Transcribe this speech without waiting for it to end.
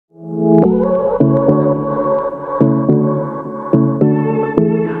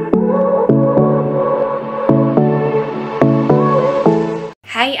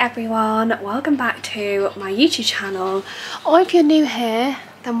everyone, welcome back to my YouTube channel, or if you're new here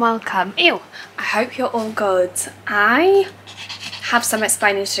then welcome. I hope you're all good. I have some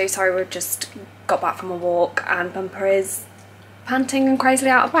explaining to do. Sorry, we've just got back from a walk and Bumper is panting and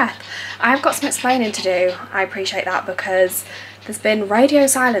crazily out of breath. I have got some explaining to do. I appreciate that because there's been radio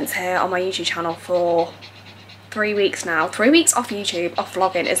silence here on my YouTube channel for 3 weeks now. 3 weeks off YouTube, off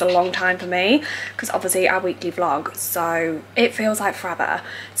vlogging is a long time for me because obviously I weekly vlog, so it feels like forever.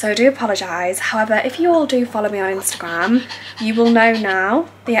 So I do apologise. However, if you all do follow me on Instagram, you will know now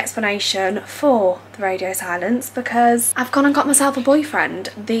the explanation for the radio silence because I've gone and got myself a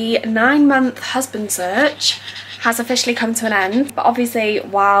boyfriend. The 9-month husband search has officially come to an end, but obviously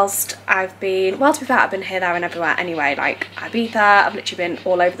whilst I've been, well, to be fair, I've been here, there and everywhere anyway, like Ibiza, I've literally been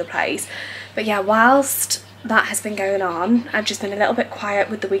all over the place. But yeah, whilst that has been going on, I've just been a little bit quiet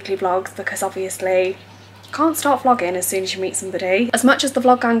with the weekly vlogs because obviously you can't start vlogging as soon as you meet somebody. As much as the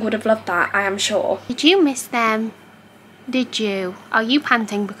vlog gang would have loved that, I am sure. Did you miss them? Did you? Are you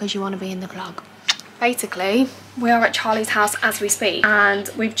panting because you want to be in the vlog? Basically, we are at Charlie's house as we speak and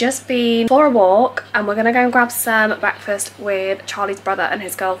we've just been for a walk and we're gonna go and grab some breakfast with Charlie's brother and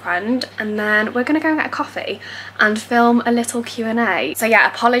his girlfriend, and then we're gonna go and get a coffee and film a little Q&A. So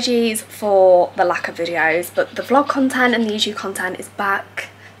yeah, apologies for the lack of videos, but the vlog content and the YouTube content is back,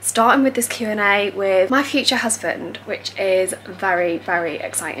 starting with this Q&A with my future husband, which is very, very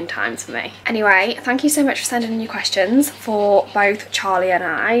exciting times for me. Anyway, thank you so much for sending in your questions for both Charlie and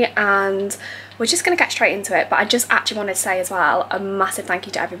I, and we're just going to get straight into it. But I just actually wanted to say as well a massive thank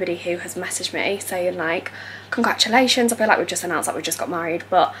you to everybody who has messaged me saying like congratulations. I feel like we've just announced that we just got married,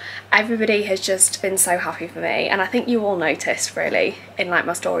 but everybody has just been so happy for me, and I think you all noticed really in like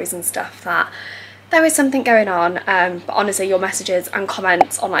my stories and stuff that there is something going on. But honestly, your messages and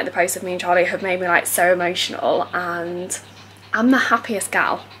comments on like the post of me and Charlie have made me like so emotional, and I'm the happiest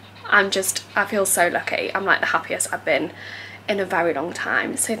gal. I feel so lucky. I'm like the happiest I've been in a very long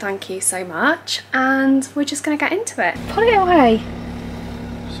time, so thank you so much, and we're just gonna get into it. Put it away.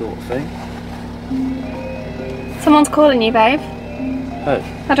 Sort of thing. Someone's calling you, babe. Who?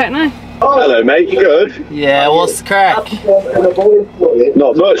 I don't know. Oh, hello mate, you good? Yeah, what's the crack?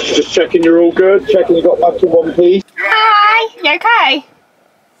 Not much, just checking you're all good, checking you got back in one piece. Hi, you okay?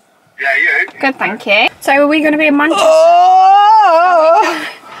 Yeah, you? Good, thank you. So are we going to be in Manchester? Oh!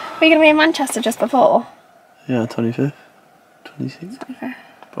 Are we going to be in Manchester just before? Yeah, 25th, 26th. 25th.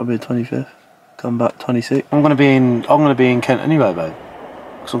 Probably 25th. Come back 26th. I'm gonna be in Kent anyway, babe.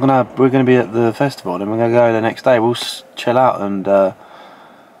 Because we're gonna be at the festival, and we're gonna go the next day. We'll chill out and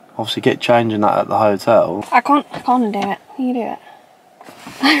obviously get changed and that at the hotel. I can't do it. You do it.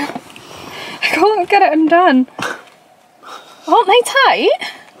 I can't get it undone. Aren't they tight?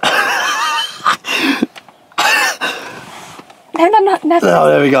 No, they're not. Never. Oh,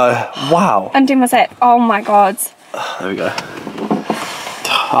 there we go. Wow. Undo my zip. Oh my god. There we go.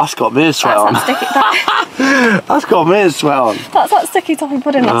 That's got me a sweat on. That's got me a sweat on. That's that sticky toffee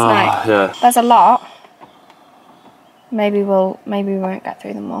pudding last night. Yeah. There's a lot. Maybe we won't get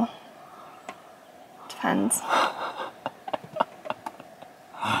through them all. Depends.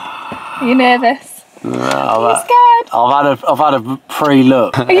 Are you nervous? No, Are you scared? I've had a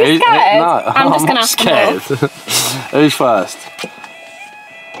pre-look. Are you scared? No, I'm just gonna ask scared. Who's first?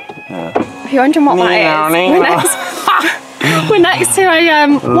 Yeah. If you're wondering what that is, we're next to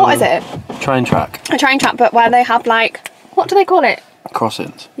a what is it? Train track. A train track, but where they have like, what do they call it?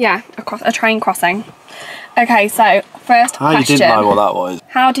 Crossings. Yeah, a train crossing. Okay, so first question. You didn't know what that was?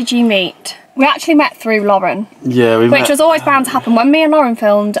 How did you meet? We actually met through Lauren. Yeah, we met. Which was always bound to happen. When me and Lauren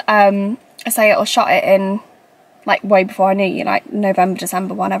filmed Say It or Shot It in like way before I knew you, like November,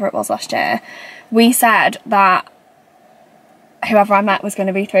 December, whenever it was last year, we said that whoever I met was going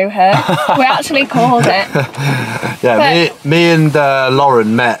to be through her. We actually called it. Yeah, me and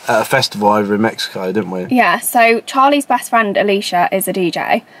Lauren met at a festival over in Mexico, didn't we? Yeah, so Charlie's best friend Alicia is a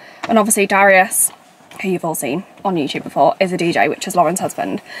DJ, and obviously Darius, who you've all seen on YouTube before, is a DJ, which is Lauren's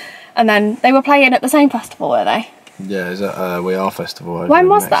husband. And then they were playing at the same festival, were they? Yeah, it was at We Are Festival over When in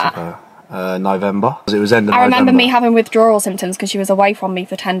was Mexico. November. It was end of I November. remember me having withdrawal symptoms because she was away from me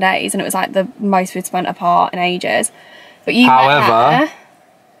for 10 days, and it was like the most we'd spent apart in ages. But you However,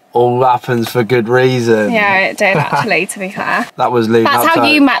 all happens for good reason. Yeah, it did actually, to be fair. That was leading That's up how to,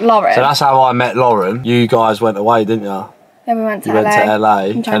 you met Lauren. So that's how I met Lauren. You guys went away, didn't you? Then we went to LA. LA.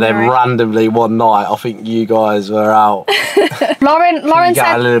 Went to LA, and then randomly one night, I think you guys were out. Lauren you said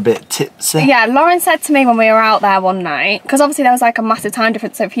got a little bit tipsy. Yeah, Lauren said to me when we were out there one night, because obviously there was like a massive time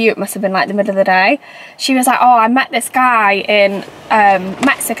difference, so for you it must have been like the middle of the day. She was like, oh, I met this guy in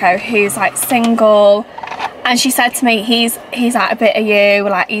Mexico who's like single And she said to me, he's like a bit of you,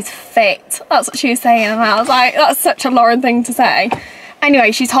 like he's fit. That's what she was saying, and I was like, that's such a Lauren thing to say.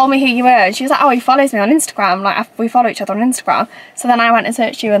 Anyway, she told me who you were, and she was like, oh, he follows me on Instagram, like we follow each other on Instagram. So then I went and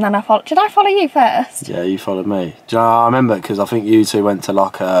searched you, and then did I follow you first? Yeah, you followed me. Do you know, I remember because I think you two went to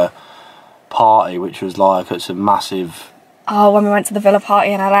like a party which was like at some massive... Oh, when we went to the villa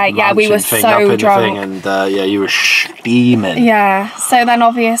party in LA. Yeah, we were so drunk. And yeah, you were steaming. Yeah, so then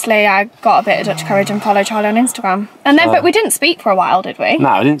obviously I got a bit of Dutch courage and followed Charlie on Instagram. And then, but we didn't speak for a while, did we? No,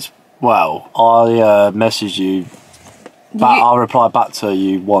 I didn't. Well, I messaged you, but I replied back to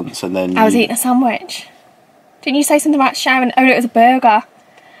you once, and then I was eating a sandwich. Didn't you say something about sharing? Oh no, it was a burger.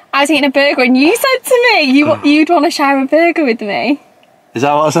 I was eating a burger, and you said to me you'd want to share a burger with me. Is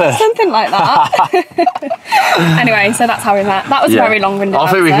that what I said? Something like that. Anyway, so that's how we met. That was a very long-winded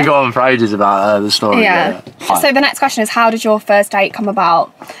I think we could go on for ages about the story. Yeah. So the next question is, how did your first date come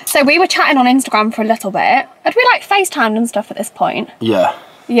about? So we were chatting on Instagram for a little bit. Had we like FaceTimed and stuff at this point? Yeah.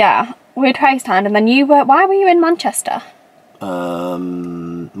 Yeah, we'd FaceTimed, and then why were you in Manchester? My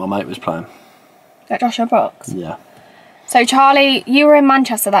mate was playing. At Joshua Brooks? Yeah. So Charlie, you were in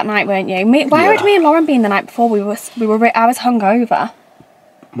Manchester that night, weren't you? Where had me and Lauren been the night before? I was hungover.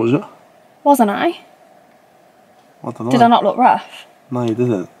 Was it? Wasn't I? I don't know. Did I not look rough? No, you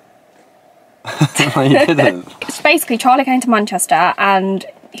didn't. No, you didn't. So basically, Charlie came to Manchester and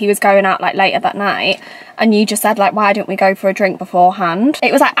he was going out like later that night, and you just said like, why didn't we go for a drink beforehand?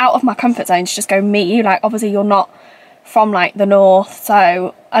 It was like out of my comfort zone to just go meet you. Like obviously you're not from like the north,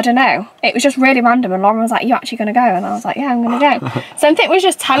 so I don't know. It was just really random, and Lauren was like, you actually going to go? And I was like, yeah, I'm going to go. Something was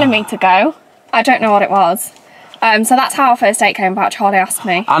just telling me to go. I don't know what it was. So that's how our first date came about. Charlie asked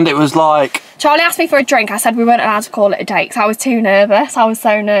me. And it was like... Charlie asked me for a drink. I said we weren't allowed to call it a date because I was too nervous. I was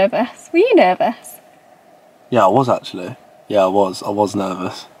so nervous. Were you nervous? Yeah, I was actually. Yeah, I was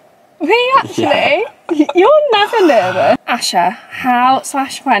nervous. Were you actually? Yeah. You're never nervous. Asha,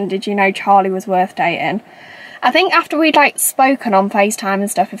 how/when did you know Charlie was worth dating? I think after we'd like spoken on FaceTime and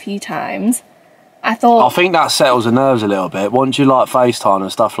stuff a few times, I think that settles the nerves a little bit. Once you like FaceTime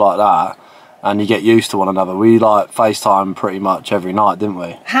and stuff like that, and you get used to one another. We like FaceTime pretty much every night, didn't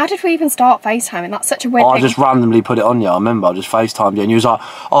we? How did we even start FaceTiming? That's such a weird thing. I just randomly put it on you. I remember I just FaceTimed you, and you was like,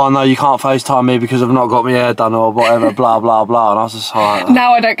 oh no, you can't FaceTime me because I've not got my hair done or whatever, blah blah blah. And I was just like,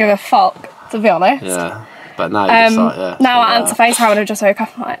 now I don't give a fuck, to be honest. Yeah, but now you're just like, yeah. Now I answer FaceTime and I just woke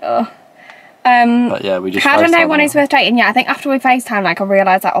up, I'm like, oh. But yeah, we just how do I know when he's worth dating? Yeah, I think after we FaceTime, like I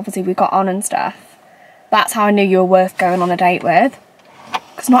realised that obviously we got on and stuff. That's how I knew you were worth going on a date with.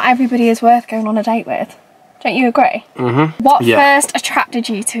 Because not everybody is worth going on a date with. Don't you agree? Mm-hmm. What first attracted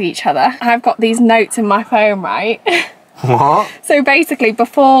you to each other? I've got these notes in my phone, right? What? So basically,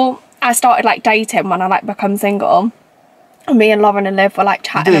 before I started like dating, when I like become single, me and Lauren and Liv were like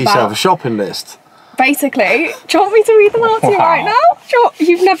chatting about... You have a shopping list. Basically, do you want me to read them out to you right now?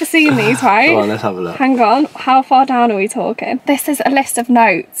 You've never seen these, right? Go on, let's have a look. Hang on, how far down are we talking? This is a list of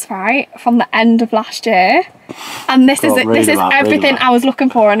notes, right, from the end of last year. And this is everything I was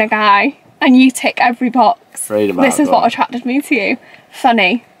looking for in a guy. And you tick every box. This is what attracted me to you.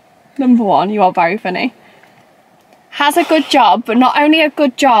 Funny. Number one, you are very funny. Has a good job, but not only a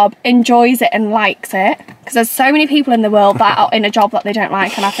good job, enjoys it and likes it. Because there's so many people in the world that are in a job that they don't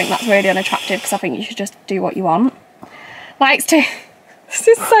like, and I think that's really unattractive because I think you should just do what you want. Likes to... This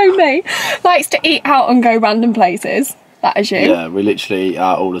is so me. Likes to eat out and go random places. That is you. Yeah, we literally eat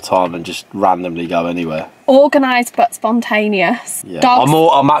out all the time and just randomly go anywhere. Organised but spontaneous. Yeah.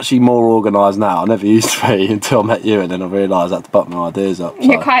 I'm actually more organised now. I never used to be until I met you, and then I realised I had to butt my ideas up. So.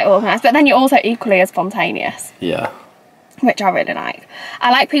 You're quite organised, but then you're also equally as spontaneous. Yeah. Which I really like. I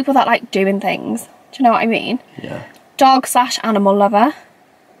like people that like doing things. Do you know what I mean? Yeah. Dog/animal lover.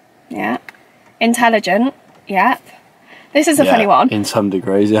 Yeah. Intelligent. Yep. This is a funny one. In some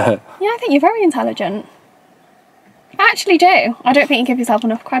degrees, yeah. Yeah, I think you're very intelligent. I actually do. I don't think you give yourself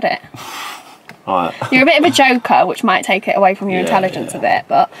enough credit. Right. You're a bit of a joker, which might take it away from your intelligence a bit,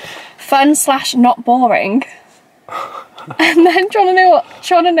 but fun/not boring. And then do you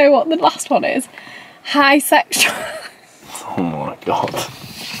want to know what the last one is? High sex drive. Oh my god.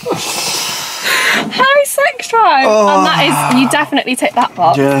 High sex drive. Oh. And that is, you definitely tick that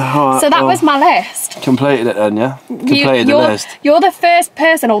box. Yeah, alright. So that was my list. Completed it then, yeah? Completed the list. You're the first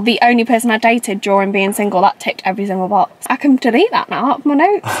person, or the only person I dated during being single that ticked every single box. I can delete that now out of my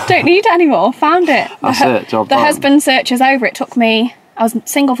notes. Don't need it anymore. Found it. That's it, job done. The husband search is over. It took me, I was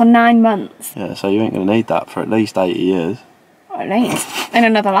single for 9 months. Yeah, so you ain't going to need that for at least 80 years. At least. In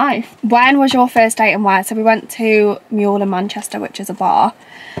another life. When was your first date and where? So we went to Mule in Manchester, which is a bar.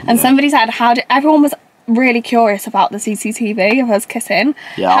 And somebody said, everyone was really curious about the CCTV of us kissing.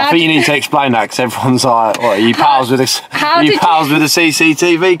 Yeah, I think you need to explain that because everyone's like, "What are you pals with this? Are you pals with the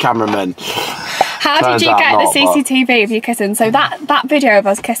CCTV cameraman?" How did you get the CCTV of you kissing? So that video of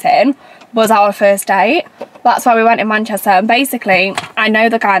us kissing was our first date. That's why we went in Manchester. And basically, I know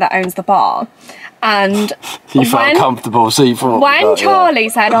the guy that owns the bar. And you felt comfortable, so you thought... When Charlie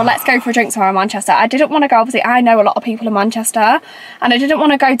said, oh, let's go for a drink somewhere in Manchester, I didn't want to go. Obviously, I know a lot of people in Manchester. And I didn't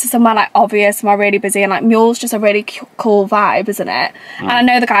want to go to somewhere, like, obvious, somewhere really busy. And, like, Mule's just a really cool vibe, isn't it? And I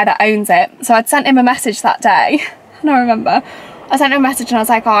know the guy that owns it. So I'd sent him a message that day. And I remember. I sent him a message and I was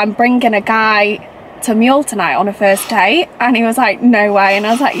like, oh, I'm bringing a guy to Mule tonight on a first date. And he was like, no way. And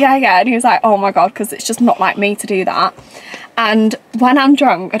I was like, yeah. And he was like, oh my God, because it's just not like me to do that. And when I'm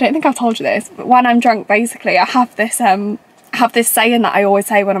drunk, I don't think I've told you this, but when I'm drunk, basically, I have this saying that I always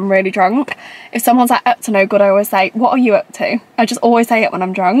say when I'm really drunk. If someone's like up to no good, I always say, what are you up to? I just always say it when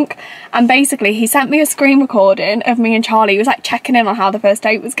I'm drunk. And basically, he sent me a screen recording of me and Charlie. He was like checking in on how the first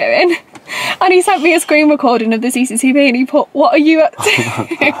date was going. And he sent me a screen recording of the CCTV and he put, what are you up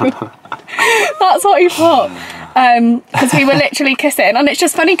to? That's what he put. Because we were literally kissing, and it's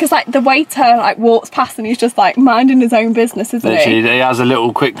just funny because like the waiter like walks past and he's just like minding his own business, isn't he has a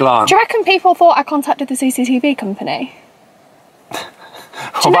little quick glance. Do you reckon people thought I contacted the CCTV company?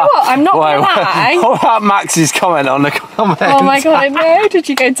 Do you know what? I'm not gonna lie. What about Max's comment on the comments? Oh my God, I know. Did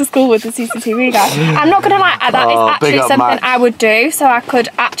you go to school with the CCTV guy? I'm not gonna lie, that is actually something Max. I would do, so I could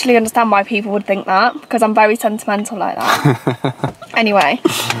actually understand why people would think that, because I'm very sentimental like that. Anyway,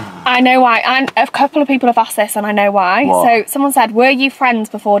 I know why, and a couple of people have asked this and I know why. What? So someone said, were you friends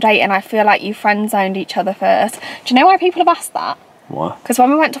before dating? I feel like you friend zoned each other first. Do you know why people have asked that? What? Because when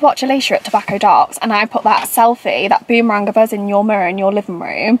we went to watch Alicia at Tobacco Docks and I put that selfie, that boomerang of us in your mirror in your living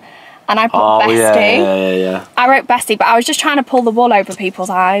room, and I put bestie. Yeah. I wrote bestie, but I was just trying to pull the wool over people's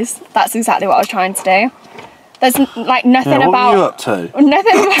eyes. That's exactly what I was trying to do. There's like nothing about... What were you up to?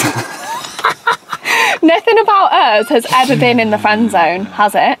 Nothing about us has ever been in the friend zone,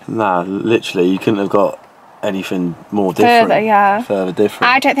 has it? No, literally, you couldn't have got anything more different. Further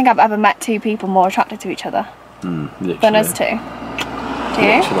different. I don't think I've ever met two people more attracted to each other than us two. Do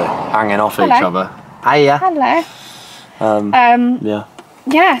you? Literally, hanging off each other. Hiya. Hello. Yeah.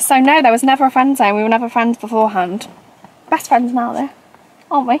 Yeah, so no, there was never a friend zone. We were never friends beforehand. Best friends now, though,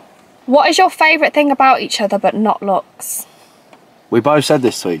 aren't we? What is your favourite thing about each other but not looks? We both said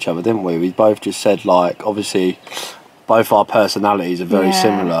this to each other, didn't we? We both just said, like, obviously, both our personalities are very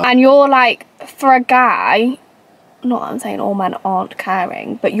similar. And you're like, for a guy, not that I'm saying all men aren't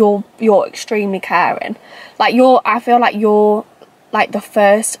caring, but you're extremely caring. Like, I feel like you're like the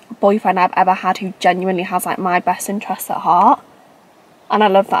first boyfriend I've ever had who genuinely has like my best interests at heart. And I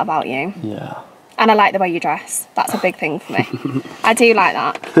love that about you. Yeah. And I like the way you dress. That's a big thing for me. I do like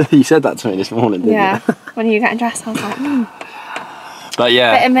that. You said that to me this morning, didn't you? When you were getting dressed, I was like, But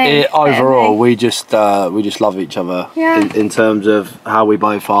yeah, overall, we just love each other in terms of how we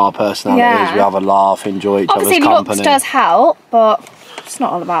both are, personalities. Yeah. We have a laugh, enjoy each other's company. Obviously, looks does help, but it's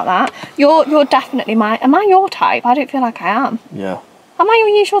not all about that. You're definitely am I your type? I don't feel like I am. Yeah. Am I your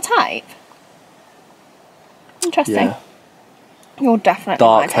usual type? Interesting. Yeah. You're definitely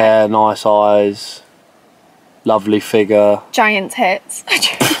dark hair, nice eyes, lovely figure, giant tits.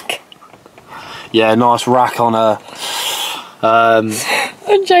 Yeah, nice rack on her. I'm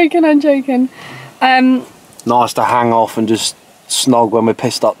joking. Nice to hang off and just snog when we're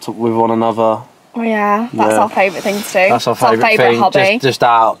pissed up with one another. Oh yeah, that's our favourite thing to do. That's our favourite thing. Hobby. Just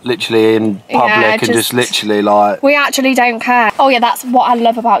out, literally in public, and just literally like... We actually don't care. Oh yeah, that's what I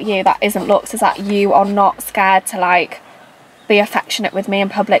love about you that isn't looks, is that you are not scared to like be affectionate with me in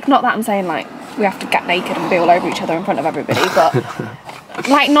public. Not that I'm saying like we have to get naked and be all over each other in front of everybody, but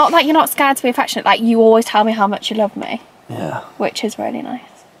like not that you're not scared to be affectionate. Like you always tell me how much you love me. Yeah. Which is really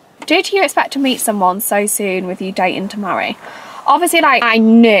nice. Did you expect to meet someone so soon with you dating to marry? Obviously, like, I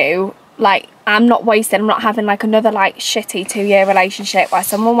knew, like, I'm not having, like, another, like, shitty 2-year relationship where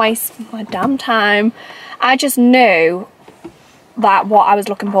someone wastes my damn time. I just knew that what I was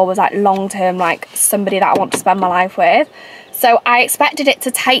looking for was, like, long-term, like, somebody that I want to spend my life with. So I expected it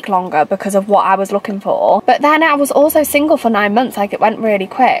to take longer because of what I was looking for. But then I was also single for 9 months, like, it went really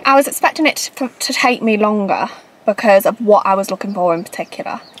quick. I was expecting it to take me longer because of what I was looking for in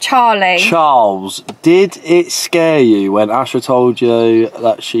particular. Charles, did it scare you when Asha told you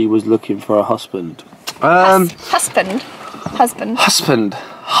that she was looking for a husband? Husband.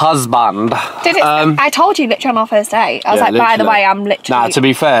 Did it? I told you literally on our first date. I was like, by the way, I'm literally... Nah, to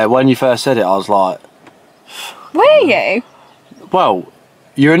be fair, when you first said it, I was like... Were you? Well,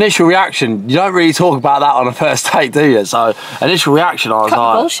 your initial reaction, you don't really talk about that on a first date, do you? So, initial reaction, I was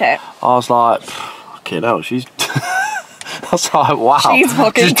like... bullshit. I was like... Fucking hell, she's... I was like, wow. She's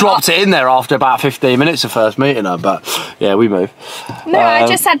fucking just dropped it in there after about 15 minutes of first meeting her, but yeah, we move. No, I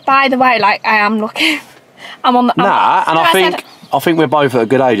just said, by the way, like, I am looking. I'm on the... I think we're both at a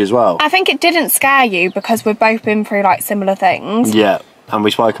good age as well. I think it didn't scare you because we've both been through, like, similar things. Yeah, and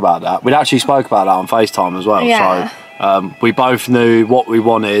we spoke about that. We'd actually spoke about that on FaceTime as well. Yeah. So we both knew what we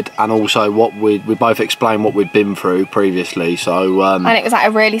wanted, and also what we both explained what we'd been through previously. So and it was like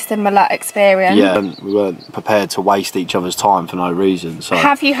a really similar experience. Yeah, and we weren't prepared to waste each other's time for no reason. So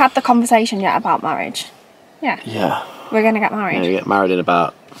have you had the conversation yet about marriage? Yeah. Yeah. We're gonna get married. Yeah, we get married in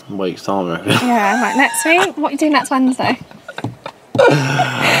about a week's time, I reckon. Yeah, like next week. What are you doing next Wednesday?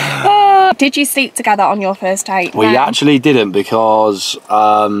 Did you sleep together on your first date? We actually didn't, because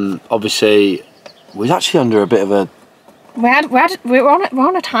obviously we was actually under a bit of a... We were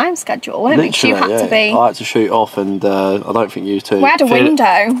on a time schedule, weren't we? 'Cause you had to be... I had to shoot off, and I don't think you two... We had a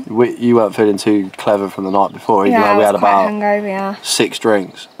window. You weren't feeling too clever from the night before, even though we had about hungover, 6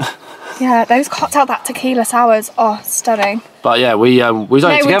 drinks. Yeah, those cocktails, that tequila sours, oh, stunning. But yeah, we was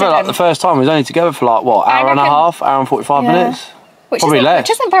only together, like, the first time, we was only together for like, what, hour and a half, hour and 45 minutes? Probably less.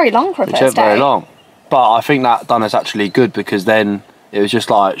 Which isn't very long for a first date. Which isn't very long. But I think that done us actually good, because then it was just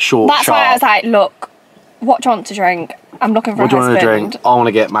like short, That's sharp. why I was like, look, what do you want to drink? I'm looking for a husband. What do you want to drink? I want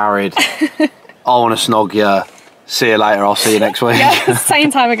to get married. I want to snog you. See you later, I'll see you next week. Yeah,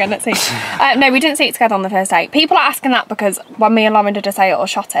 same time again, let's see. No, we didn't see it together on the first date. People are asking that because when me and Lauren did a say it or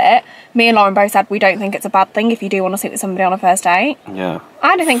shot it, me and Lauren both said we don't think it's a bad thing if you do want to sleep with somebody on a first date. Yeah.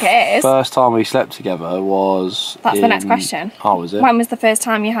 I don't think it is. First time we slept together was... That's the next question. Oh, was it? When was the first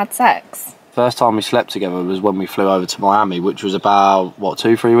time you had sex? First time we slept together was when we flew over to Miami, which was about, what,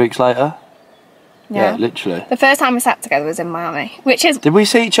 2-3 weeks later? Yeah, literally. The first time we slept together was in Miami, which is... Did we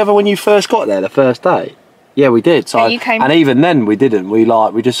see each other when you first got there, the first day? Yeah, we did. So, yeah, you came... And even then we didn't. We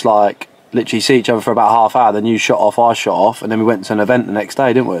just literally see each other for about half hour, then you shot off, I shot off, and then we went to an event the next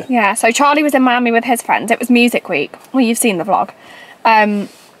day, didn't we? Yeah, so Charlie was in Miami with his friends. It was music week. Well, you've seen the vlog.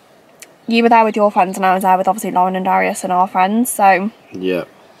 You were there with your friends, and I was there with obviously Lauren and Darius and our friends, so... Yeah.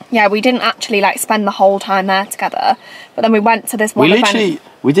 Yeah, we didn't actually like spend the whole time there together, but then we went to this one event.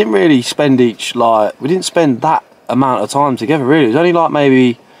 We didn't really spend we didn't spend that amount of time together, really. It was only like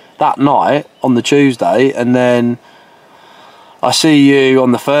maybe that night on the Tuesday, and then I see you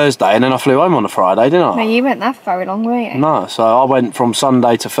on the Thursday, and then I flew home on the Friday, didn't I? No, you weren't there for very long, were you? No, so I went from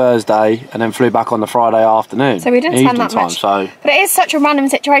Sunday to Thursday, and then flew back on the Friday afternoon. So we didn't spend that much. So. But it is such a random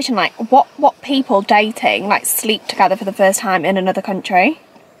situation, like what people dating like sleep together for the first time in another country?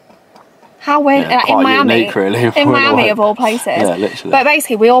 How weird, yeah, in Miami, unique, really, in Miami of all places. Yeah, literally. But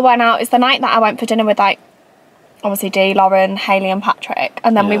basically, we all went out. It's the night that I went for dinner with like, obviously Dee, Lauren, Hayley, and Patrick,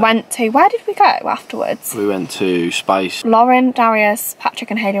 and then we went to, where did we go afterwards? We went to Space. Lauren, Darius,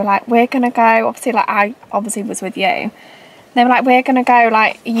 Patrick, and Hayley were like, we're gonna go. Obviously, like I obviously was with you. They were like, we're gonna go.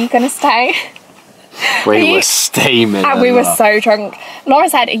 Like, are you gonna stay? We were steaming. And we were so drunk.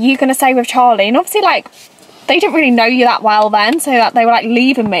 Lauren said, are you gonna stay with Charlie? And obviously, like, they didn't really know you that well then, so that they were like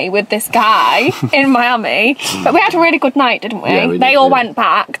leaving me with this guy in Miami. But we had a really good night, didn't we? Yeah, they all went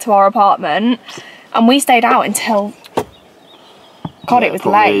back to our apartment, and we stayed out until, God, it was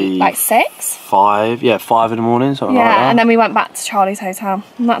late, like 6? 5, yeah, 5 in the morning, something like that. Yeah, and then we went back to Charlie's hotel,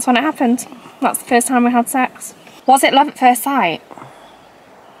 and that's when it happened. That's the first time we had sex. Was it love at first sight?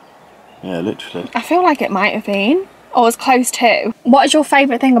 Yeah, literally. I feel like it might have been, or was close to. What is your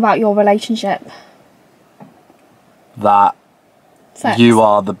favourite thing about your relationship? That Sex. You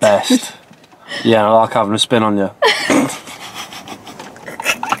are the best. Yeah, I like having a spin on you.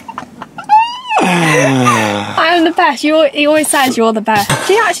 I'm the best. He always says you're the best.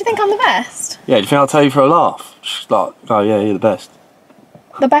 Do you actually think I'm the best? Yeah, do you think I'll tell you for a laugh? Just like, oh yeah, you're the best.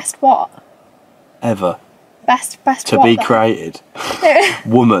 The best what? Ever. Best to what? Be created.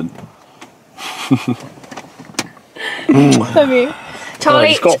 Woman. Love you. Charlie.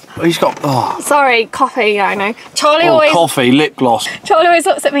 He's got. Oh. Sorry, coffee. Yeah, I know. Charlie always. Coffee, lip gloss. Charlie always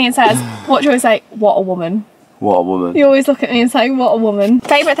looks at me and says, "What do you always say? What a woman." What a woman. You always look at me and say, "What a woman."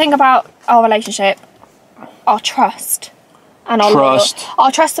 Favorite thing about our relationship, our trust, and our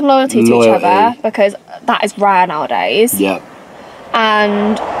trust and loyalty to each other, because that is rare nowadays. Yeah.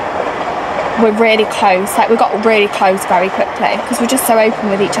 And we're really close. Like, we got really close very quickly because we're just so open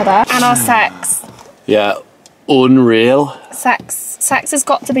with each other. And our sex. Yeah. Unreal. Sex has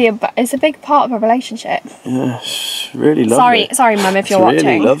got to be it's a big part of a relationship. Yeah, it's really lovely. Sorry, Mum, if you're watching.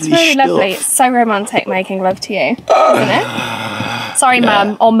 Really lovely. It's really lovely. It's so romantic making love to you, isn't it? Sorry,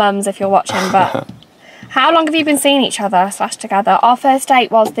 Mum, or mums if you're watching. But how long have you been seeing each other / together? Our first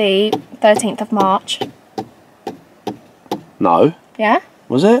date was the 13th of March. No. Yeah.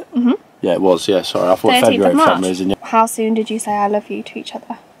 Was it? Mhm. Yeah, it was. Yeah, sorry. I thought 13th February of for some March. reason. Yeah. How soon did you say I love you to each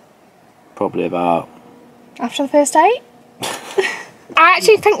other? Probably about. After the first date? I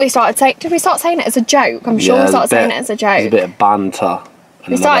actually think we started saying... Did we start saying it as a joke? I'm sure we started saying it as a joke. There's a bit of banter.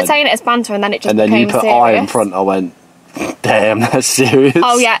 We started saying it as banter and then it just became serious. And then you put I in front, I went, damn, that's serious.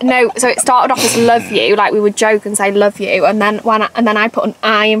 Oh yeah, no, so it started off as love you, like we would joke and say love you, and then I put an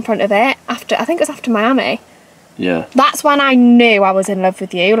I in front of it after, I think it was after Miami. Yeah. That's when I knew I was in love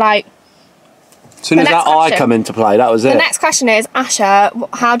with you, like... As soon as that I come into play, that was it. The next question is, Asher,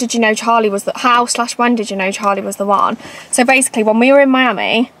 how did you know Charlie was the... How/when did you know Charlie was the one? So basically, when we were in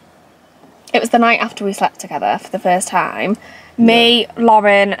Miami, it was the night after we slept together for the first time. Me,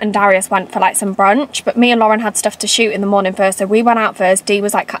 Lauren and Darius went for like some brunch, but me and Lauren had stuff to shoot in the morning first, so we went out first. Dee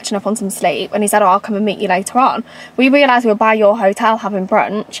was like catching up on some sleep and he said, oh, I'll come and meet you later on. We realised we were by your hotel having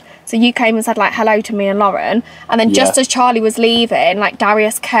brunch, so you came and said like hello to me and Lauren, and then just as Charlie was leaving, like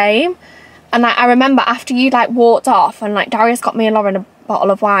Darius came, and like I remember after you like walked off and like Darius got me and Lauren a bottle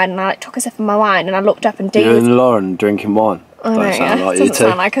of wine and I like took a sip of my wine and I looked up and Dee was... You and Lauren drinking wine? I know, yeah. Like Doesn't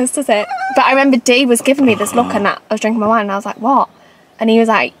sound like us, does it? But I remember Dee was giving me this look and that I was drinking my wine and I was like, what? And he was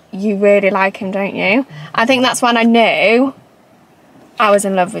like, you really like him, don't you? I think that's when I knew I was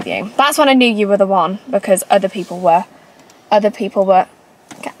in love with you. That's when I knew you were the one, because other people were.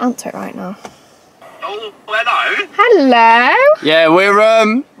 Answer it right now. Oh, hello. Hello. Yeah,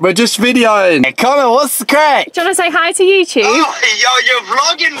 we're just videoing. Hey, Connor, what's the crack? Do you want to say hi to YouTube? Oh, you're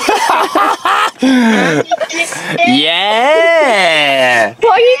vlogging. Yeah.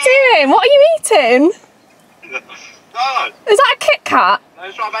 What are you doing? What are you eating? Oh, Is that a Kit Kat?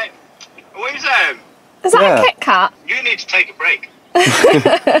 that's right, mate. What are you saying? Is that a Kit Kat? You need to take a break.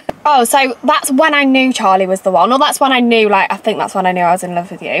 Oh, so that's when I knew Charlie was the one. Or that's when I knew, like, I think that's when I knew I was in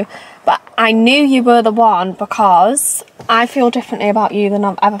love with you. But I knew you were the one because I feel differently about you than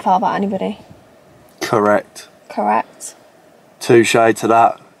I've ever felt about anybody. Correct. Correct. Touche to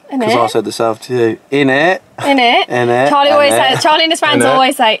that. Because I said the self to you. In it. In it. In it. Charlie and his friends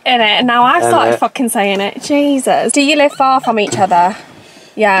always say in it, and now I've started fucking saying it. Jesus. Do you live far from each other?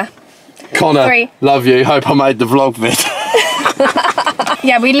 Yeah. Connor, love you. Hope I made the vlog vid.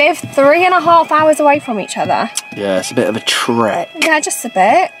 Yeah, we live 3.5 hours away from each other. Yeah, it's a bit of a trek. Yeah, just a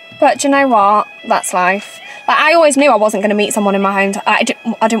bit. But do you know what? That's life. Like, I always knew I wasn't going to meet someone in my hometown.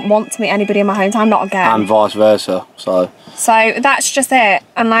 I didn't want to meet anybody in my hometown, not again. And vice versa, so that's just it.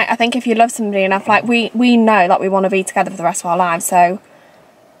 And like, I think if you love somebody enough, like we know that we want to be together for the rest of our lives, so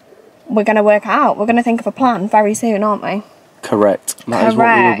we're going to work out. We're going to think of a plan very soon, aren't we? Correct. That is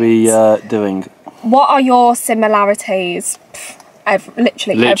what we will be doing. What are your similarities?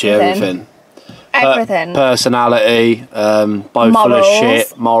 Literally everything. Everything. Personality, both full of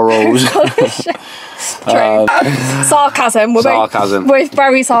shit, morals. True. Sarcasm. We're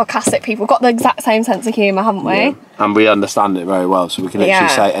very sarcastic people. We've got the exact same sense of humour, haven't we? Yeah. And we understand it very well, so we can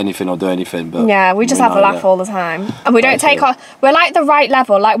actually say anything or do anything. But yeah, we just have a laugh all the time. And we don't take our... We're like the right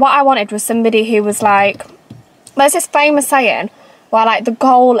level. Like, what I wanted was somebody who was like... There's this famous saying where, like, the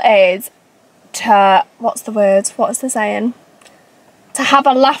goal is to... What's the word? What is the saying? To have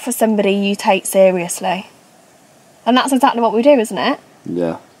a laugh with somebody you take seriously. And that's exactly what we do, isn't it?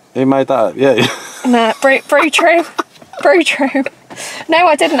 Yeah. Who made that up? Yeah. No, very true. Very true. No,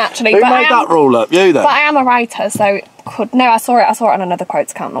 I didn't actually. Who made that rule up? You then? But I am a writer, so no, I saw it on another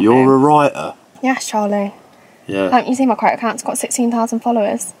quotes account. Not You're a writer? Yes, Charlie. Yeah. You see my quote account? It's got 16,000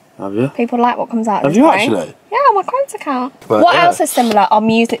 followers. Have you? People like what comes out of Have you actually? Yeah, my quotes account. But what else is similar? Our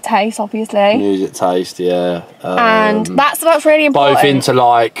music taste, obviously. Music taste, yeah. And that's really important. Both into,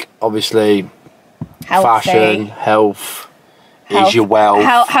 like, obviously, fashion, health. Is your wealth.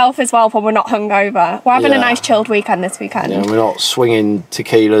 Health as well when we're not hungover. We're having a nice chilled weekend this weekend. Yeah, we're not swinging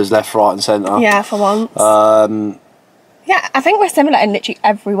tequilas left, right and centre. Yeah, for once. Yeah, I think we're similar in literally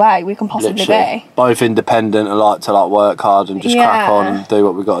every way we can possibly be. Both independent and like to work hard and just crack on and do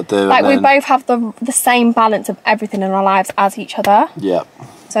what we got to do. Like, we both have the same balance of everything in our lives as each other. Yeah.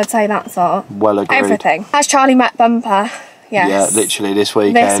 So I'd say that's all. Well agreed. Everything. Has Charlie met Bumper? Yes. Yeah, literally this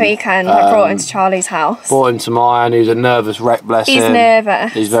weekend. I brought him to Charlie's house. Brought him to mine. He's a nervous wreck, bless him. He's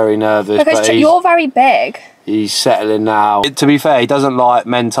nervous. He's very nervous. Because you're very big. He's settling now. To be fair, he doesn't like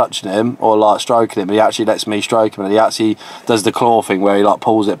men touching him or like stroking him, but he actually lets me stroke him, and he actually does the claw thing where he like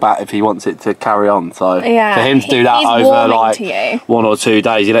pulls it back if he wants it to carry on. So yeah, for him to do that over like 1 or 2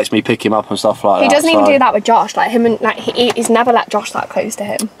 days, he lets me pick him up and stuff like that. He doesn't even do that with Josh. Like him and he's never let Josh that close to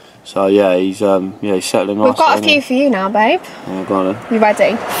him. So yeah, he's settling nicely. We've got a few for you now, babe. Yeah, go on then. You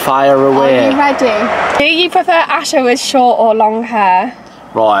ready? Fire away. Are you ready? Do you prefer Asher with short or long hair?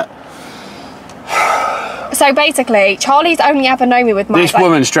 Right. So basically, Charlie's only ever known me with my... This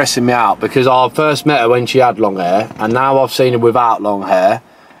woman's stressing me out because I first met her when she had long hair, and now I've seen her without long hair,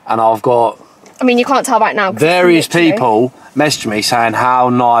 and I've got... I mean, you can't tell right now. Various people messaged me saying how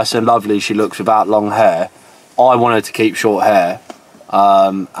nice and lovely she looks without long hair. I wanted to keep short hair,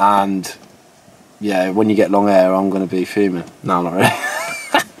 and yeah, when you get long hair, I'm going to be fuming. No, not really.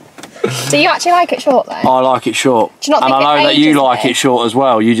 Do you actually like it short though? I like it short. Do you not and think I know that you like it short as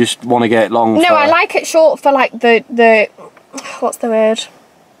well. You just want to get it long. No, I like it short for like the what's the word?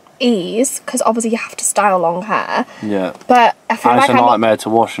 Ease, because obviously you have to style long hair. Yeah. But I feel like it's a nightmare to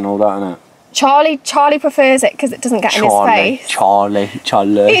wash and all that, isn't it? Charlie prefers it because it doesn't get in his face. Charlie.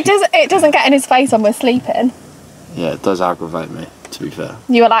 It doesn't get in his face when we're sleeping. Yeah, it does aggravate me, to be fair.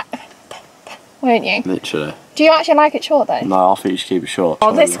 You were like, weren't you? Literally. Do you actually like it short though? No, I think you should keep it short.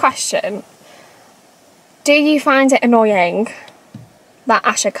 Oh, this question. Do you find it annoying that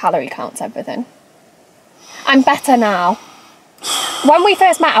Asher calorie counts everything? I'm better now. When we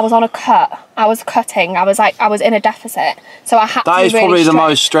first met, I was on a cut. I was cutting. I was in a deficit. So I had to be really That is probably the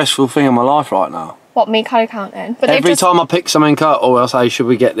most stressful thing in my life right now. What, me calorie counting? But every time I pick something up, or I'll say, should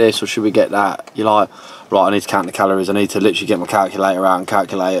we get this or should we get that? You're like, right, I need to count the calories. I need to literally get my calculator out and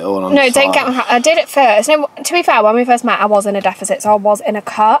calculate it all. No, don't get my... I did it first. No, to be fair, when we first met, I was in a deficit, so I was in a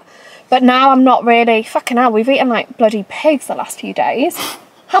cut. But now I'm not really... Fucking hell, we've eaten like bloody pigs the last few days.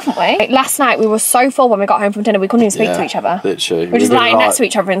 Haven't we? Like, last night we were so full when we got home from dinner we couldn't even speak to each other. Literally. We were just lying next to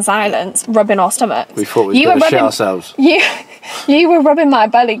each other in silence, rubbing our stomachs. We thought we were going to shit ourselves. You were rubbing my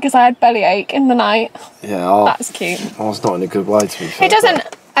belly because I had bellyache in the night. Yeah, that's cute. I was not in a good way, to be fair. It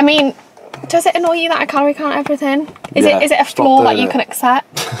doesn't... I mean, does it annoy you that I calorie count everything? Is it a flaw that you can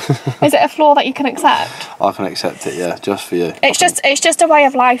accept? Is it a flaw that you can accept? I can accept it, yeah, just for you. It's just a way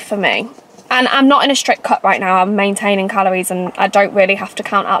of life for me. And I'm not in a strict cut right now. I'm maintaining calories and I don't really have to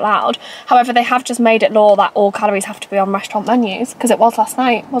count out loud. However, they have just made it law that all calories have to be on restaurant menus, because it was last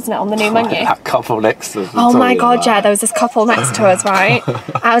night, wasn't it, on the new menu? That couple next to us. Oh my god, yeah, there was this couple next to us, right?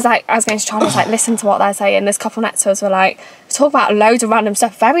 I was going to Charlie, I was like, listen to what they're saying. This couple next to us were like, talk about loads of random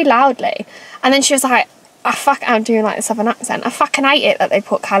stuff very loudly. And then she was like, I'm doing like the southern accent. I fucking hate it that they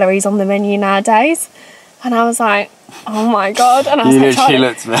put calories on the menu nowadays. And I was like, oh my god. And I was like, Charlie,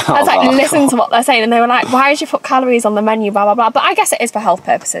 looked me I was like, listen to what they're saying. And they were like, why did you put calories on the menu, blah, blah, blah. But I guess it is for health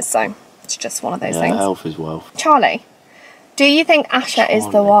purposes, so it's just one of those things. Health is wealth. Charlie, do you think Asher is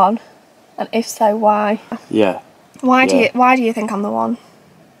the one? And if so, why? Yeah. Why do you think I'm the one?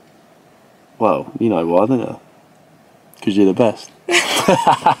 Well, you know why, don't you? Because you're the best.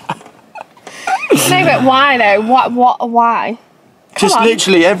 No, but why though? Why? Just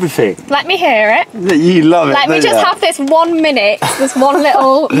literally everything. Let me hear it. You love it. Let me just have this 1 minute, this one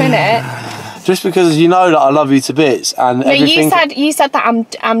little minute. Just because you know that I love you to bits, and no, everything. you said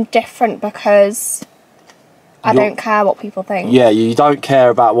that I'm different because I don't care what people think. Yeah, you don't care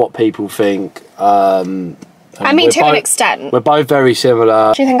about what people think. I mean, to an extent. We're both very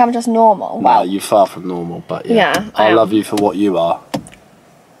similar. Do you think I'm just normal? No, well, you're far from normal, but yeah. I love you for what you are.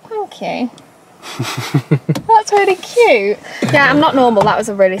 Thank you. That's really cute. Yeah, I'm not normal. That was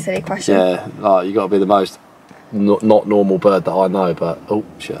a really silly question. Yeah, like you got to be the most not normal bird that I know. But oh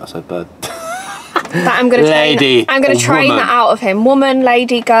shit, I said bird. But I'm gonna lady. I'm gonna train that out of him. Woman,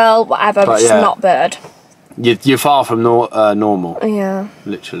 lady, girl, whatever. But just not bird. You're far from normal. Yeah.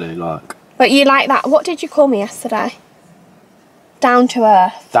 Literally, like. But you like that? What did you call me yesterday? Down to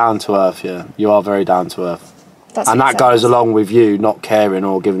earth. Down to earth, yeah. You are very down to earth. And that goes along with you not caring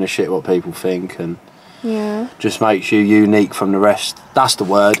or giving a shit what people think, and just makes you unique from the rest. That's the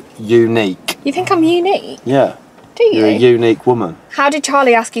word, unique. You think I'm unique? Yeah. Do you? You're a unique woman. How did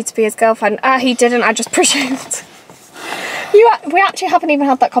Charlie ask you to be his girlfriend? He didn't, I just presumed. We actually haven't even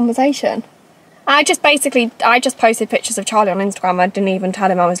had that conversation. I just posted pictures of Charlie on Instagram. I didn't even tell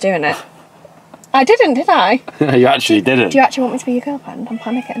him I was doing it. I didn't, did I? You actually didn't. Do you actually want me to be your girlfriend? I'm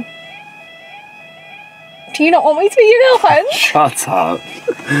panicking. Do you not want me to be your girlfriend? Shut up.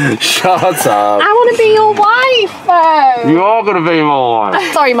 Shut up. I want to be your wife, though. You are going to be my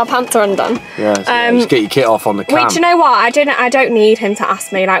wife. Sorry, my pants are undone. Yeah, just get your kit off on the cam. Wait, do you know what? I don't need him to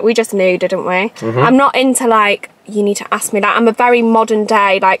ask me. Like, we just knew, didn't we? I'm not into, like, you need to ask me. Like, I'm a very modern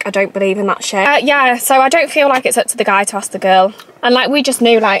day, like, I don't believe in that shit. Yeah, so I don't feel like it's up to the guy to ask the girl. And, like, we just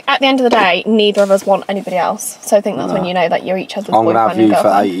knew, like, at the end of the day, neither of us want anybody else. So I think that's when you know that you're each other's boyfriend and girlfriend. I'm going to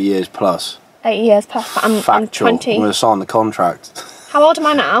have you for 80 years plus. 8 years plus, but I'm 20. I'm going to sign the contract. How old am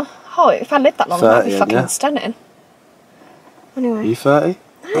I now? Oh, if I lived that long, 30, that'd be fucking stunning. Anyway. Are you 30?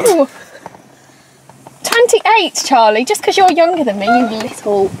 No. 28, Charlie. Just because you're younger than me, you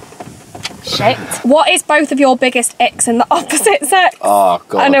little... Shit. What is both of your biggest icks in the opposite sex? Oh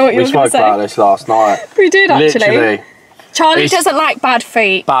god. I know what you were going to say. We spoke about this last night. We did actually. Literally. Charlie doesn't like bad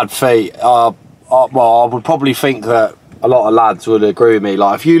feet. Bad feet. Well, I would probably think that a lot of lads would agree with me.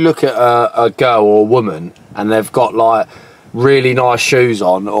 Like, if you look at a girl or a woman and they've got like really nice shoes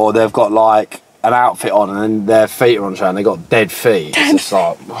on, or they've got like an outfit on and then their feet are on show and they've got dead feet, it's just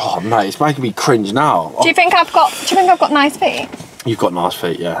like, oh mate, it's making me cringe now. Do you think I've got nice feet? You've got nice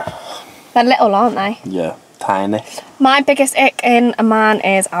feet, yeah. They're little, aren't they? Yeah, tiny. My biggest ick in a man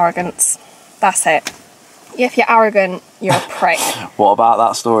is arrogance. That's it. If you're arrogant, you're a prick. What about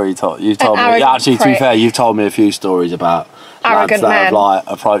that story you told me? Yeah, actually, to be fair, you've told me a few stories about arrogant lads that men have like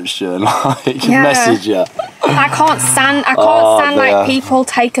approached you and like messaged you. I can't stand like people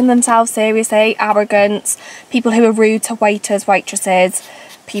taking themselves seriously, arrogance, people who are rude to waiters, waitresses,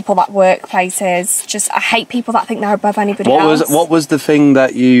 people that work places. Just, I hate people that think they're above anybody else. What was the thing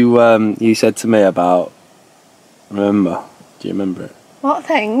that you said to me about? Remember? Do you remember it? What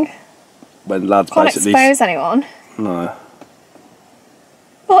thing? When lads Can't basically expose anyone. No.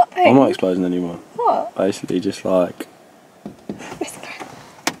 What thing? I'm not exposing anyone. What? Basically, just like.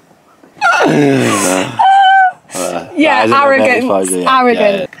 Yeah, arrogance. Yeah.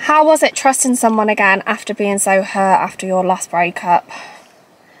 Arrogant. Yeah. How was it trusting someone again after being so hurt after your last breakup?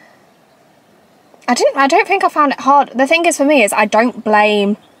 I don't think I found it hard. The thing is, for me, is I don't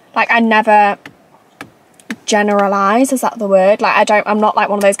blame. Like, I never generalise, is that the word? Like, I'm not like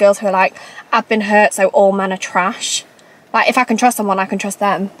one of those girls who are like, I've been hurt, so all men are trash. Like, if I can trust someone, I can trust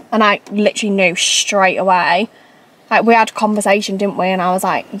them. And I literally knew straight away. Like, we had a conversation, didn't we? And I was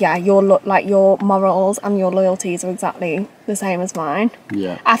like, yeah, your morals and your loyalties are exactly the same as mine.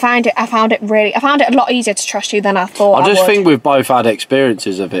 Yeah. I found it a lot easier to trust you than I thought I would. I just think we've both had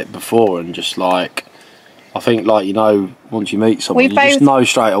experiences of it before, and just like, I think, like, you know, once you meet someone, you just know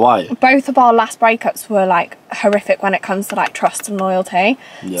straight away. Both of our last breakups were like horrific when it comes to like trust and loyalty.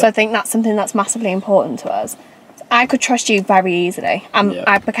 Yeah. So I think that's something that's massively important to us. I could trust you very easily, and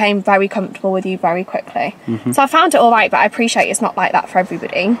I became very comfortable with you very quickly. Mm-hmm. So I found it all right, but I appreciate it's not like that for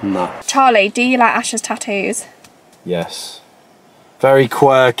everybody. No. Charlie, do you like Ash's tattoos? Yes. Very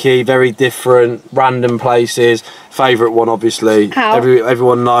quirky, very different, random places. Favourite one, obviously. How?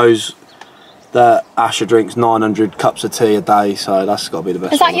 Everyone knows that Asher drinks 900 cups of tea a day, so that's got to be the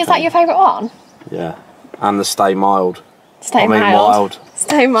best. Is that your favourite one? Yeah. And the stay mild. Stay mild.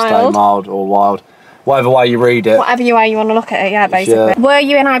 Stay mild or wild. Whatever way you read it. Whatever way you want to look at it, yeah, basically. Yeah. Were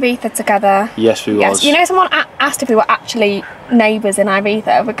you in Ibiza together? Yes, we was. You know, someone asked if we were actually neighbours in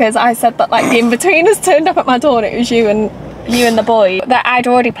Ibiza, because I said that like the in-betweeners turned up at my door and it was you and the boy. That I'd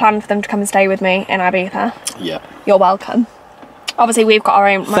already planned for them to come and stay with me in Ibiza. Yeah. You're welcome. Obviously, we've got our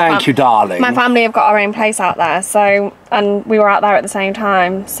own... Thank you, darling. My family have got our own place out there, so... And we were out there at the same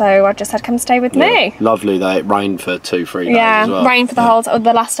time, so I just said, come stay with me. Lovely though. It rained for 2-3 days as well. Rained for the whole...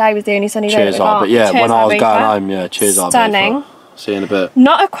 The last day was the only sunny day. Cheers, but yeah, when I was going home, cheers, Stunning. See you in a bit.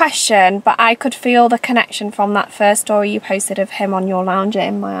 Not a question, but I could feel the connection from that first story you posted of him on your lounger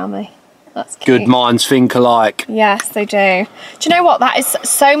in Miami. That's cute. Good minds think alike. Yes, they do. Do you know what? That is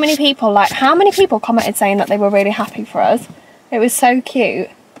so many people, like, how many people commented saying that they were really happy for us? It was so cute.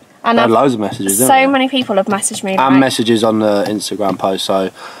 And I had loads of messages, so many people have messaged me. And messages on the Instagram post, so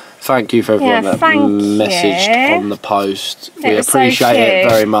thank you for everyone that messaged on the post. We appreciate it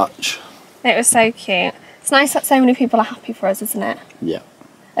very much. It was so cute. It's nice that so many people are happy for us, isn't it? Yeah.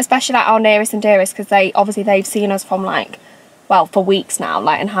 Especially like our nearest and dearest, because they've seen us from like, well, for weeks now,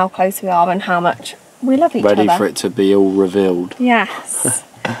 like, and how close we are and how much we love each other. Ready for it to be all revealed. Yes.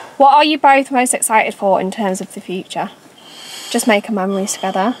 What are you both most excited for in terms of the future? Just making memories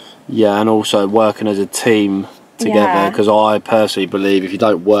together. Yeah, and also working as a team together, because I personally believe if you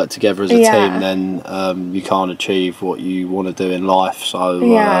don't work together as a team, then you can't achieve what you want to do in life.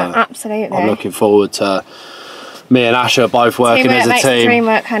 So absolutely. I'm looking forward to me and Asher both working as a team. Dream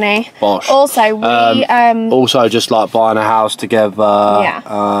work, honey. Bosh. Also, we also just like buying a house together.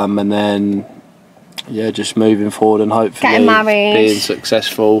 And then just moving forward and hopefully getting married, being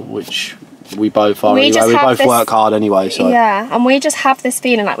successful, which we both are. We both work hard anyway, so and we just have this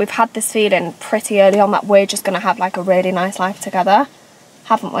feeling, like we've had this feeling pretty early on, that we're just going to have like a really nice life together,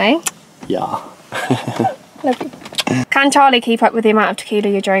 haven't we? Yeah. Love you. Can Charlie keep up with the amount of tequila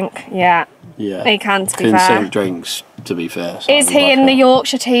you drink? Yeah, he can, to be fair. Consent drinks, to be fair. So is he in the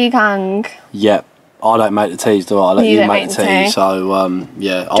Yorkshire tea gang? Yep. I don't make the teas, do I? I let you make the tea. So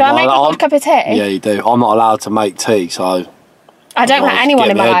yeah. Do I make a good cup of tea? Yeah, you do. I'm not allowed to make tea, so I don't let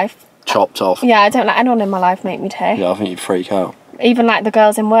anyone in my life chopped off. Yeah, I don't let anyone in my life make me tea. Yeah, I think you'd freak out. even like the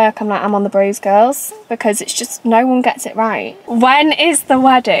girls in work, I'm like, I'm on the Bros girls, because it's just, no one gets it right. When is the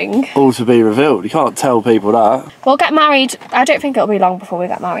wedding? All to be revealed. You can't tell people that. We'll get married. I don't think it'll be long before we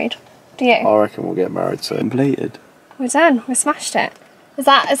get married. Do you? I reckon we'll get married soon. Completed. We're done. We smashed it. Is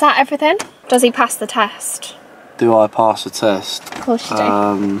that everything? Does he pass the test? Do I pass the test? Of course you do.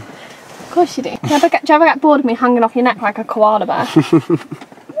 Of course you do. Do you ever get bored of me hanging off your neck like a koala bear?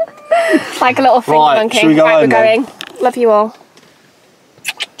 Like a little finger monkey. Should we go home, we're going. Love you all.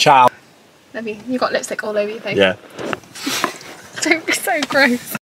 Ciao. Love you. You got lipstick all over your face. Yeah. Don't be so gross.